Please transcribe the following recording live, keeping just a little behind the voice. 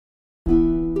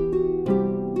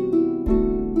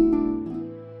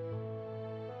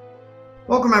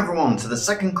Welcome everyone to the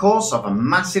second course of a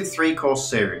massive 3-course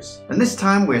series, and this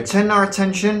time we're turning our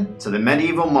attention to the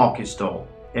medieval market stall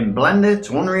in Blender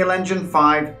to Unreal Engine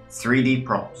 5 3D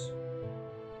props.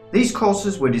 These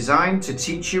courses were designed to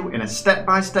teach you in a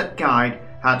step-by-step guide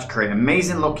how to create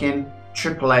amazing looking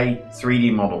AAA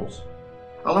 3D models.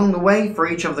 Along the way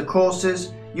for each of the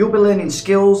courses, you'll be learning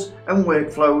skills and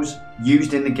workflows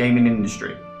used in the gaming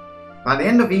industry. By the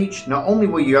end of each, not only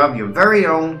will you have your very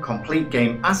own complete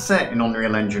game asset in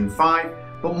Unreal Engine 5,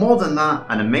 but more than that,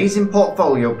 an amazing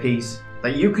portfolio piece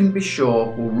that you can be sure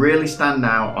will really stand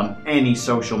out on any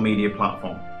social media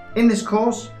platform. In this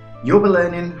course, you'll be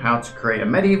learning how to create a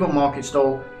medieval market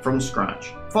stall from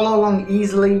scratch. Follow along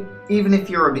easily, even if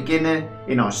you're a beginner,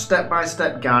 in our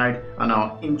step-by-step guide and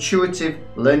our intuitive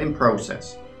learning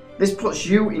process. This puts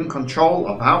you in control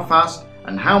of how fast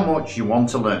and how much you want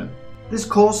to learn. This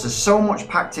course has so much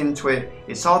packed into it,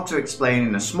 it's hard to explain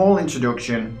in a small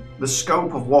introduction the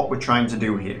scope of what we're trying to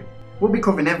do here. We'll be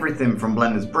covering everything from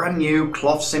Blender's brand new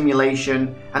cloth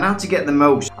simulation and how to get the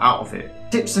most out of it.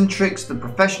 Tips and tricks the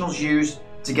professionals use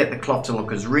to get the cloth to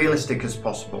look as realistic as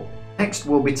possible. Next,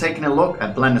 we'll be taking a look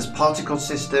at Blender's particle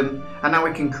system and how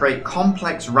we can create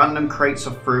complex random crates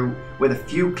of fruit with a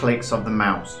few clicks of the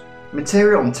mouse.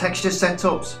 Material and texture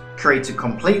setups created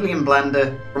completely in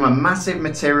Blender from a massive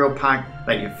material pack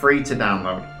that you're free to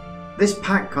download. This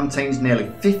pack contains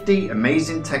nearly 50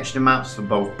 amazing texture maps for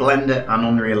both Blender and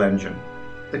Unreal Engine.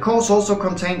 The course also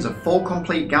contains a full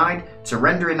complete guide to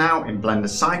rendering out in Blender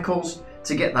cycles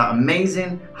to get that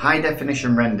amazing high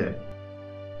definition render.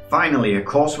 Finally, a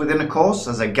course within a course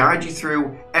as I guide you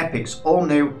through Epic's all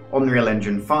new Unreal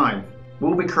Engine 5.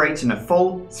 We'll be creating a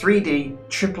full 3D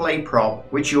AAA prop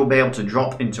which you'll be able to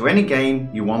drop into any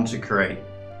game you want to create.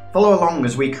 Follow along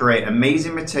as we create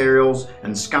amazing materials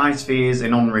and sky spheres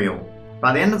in Unreal.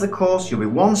 By the end of the course, you'll be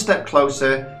one step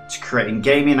closer to creating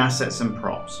gaming assets and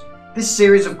props. This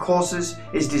series of courses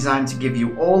is designed to give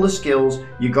you all the skills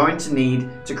you're going to need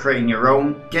to create your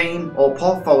own game or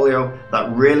portfolio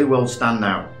that really will stand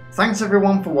out. Thanks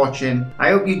everyone for watching. I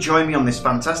hope you join me on this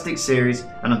fantastic series,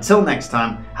 and until next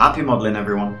time, happy modeling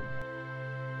everyone.